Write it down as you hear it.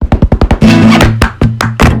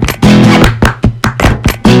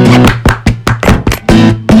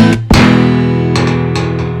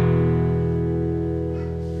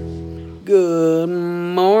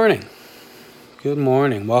Good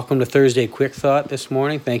morning. Welcome to Thursday Quick Thought this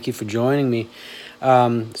morning. Thank you for joining me.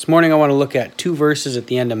 This morning I want to look at two verses at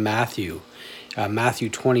the end of Matthew. Matthew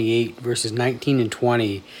 28, verses 19 and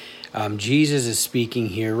 20. Jesus is speaking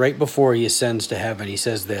here right before he ascends to heaven. He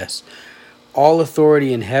says this, "All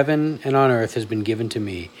authority in heaven and on earth has been given to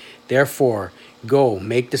me. Therefore, go,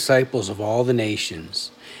 make disciples of all the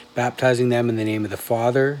nations, baptizing them in the name of the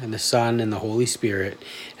Father and the Son and the Holy Spirit,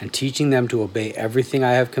 and teaching them to obey everything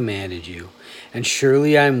I have commanded you. And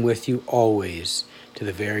surely I am with you always to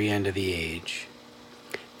the very end of the age.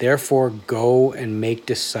 Therefore, go and make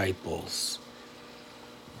disciples."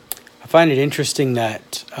 I find it interesting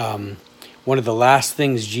that one of the last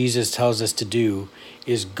things Jesus tells us to do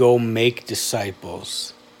is go make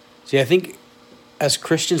disciples. See, I think as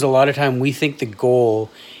Christians, a lot of time we think the goal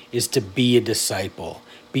is to be a disciple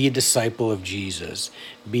of Jesus,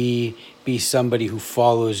 be somebody who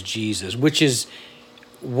follows Jesus, which is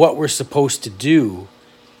what we're supposed to do.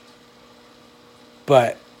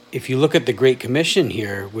 But if you look at the Great Commission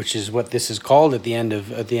here, which is what this is called at the end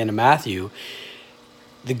of Matthew,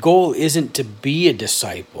 the goal isn't to be a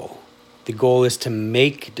disciple. The goal is to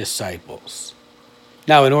make disciples.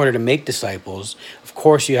 Now, in order to make disciples, of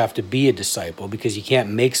course you have to be a disciple, because you can't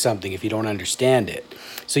make something if you don't understand it.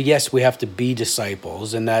 So yes, we have to be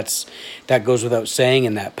disciples, and that goes without saying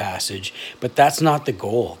in that passage, but that's not the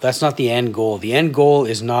goal. That's not the end goal. The end goal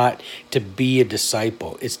is not to be a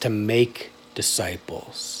disciple. It's to make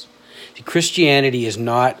disciples. See, Christianity is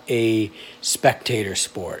not a spectator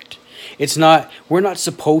sport. We're not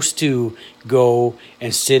supposed to go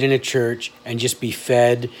and sit in a church and just be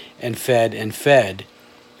fed and fed and fed.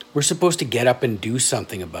 We're supposed to get up and do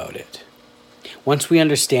something about it. Once we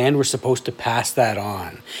understand, we're supposed to pass that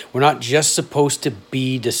on. We're not just supposed to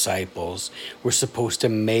be disciples. We're supposed to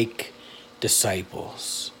make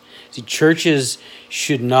disciples. See, churches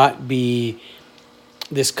should not be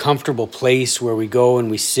this comfortable place where we go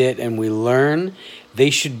and we sit and we learn. They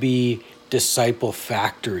should be disciple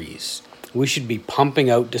factories. We should be pumping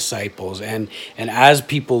out disciples. And as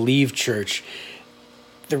people leave church,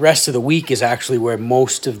 the rest of the week is actually where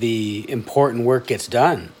most of the important work gets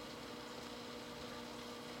done.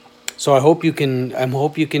 So I hope you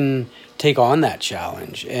can take on that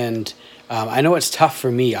challenge. And I know it's tough for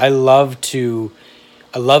me. I love to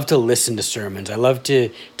listen to sermons. I love to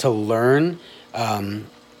learn. And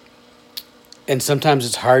sometimes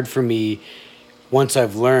it's hard for me, once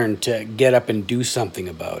I've learned, to get up and do something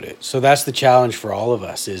about it. So that's the challenge for all of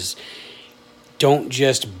us, is don't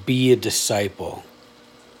just be a disciple,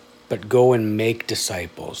 but go and make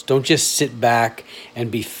disciples. Don't just sit back and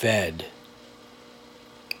be fed,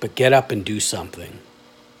 but get up and do something.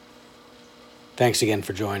 Thanks again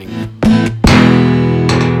for joining me.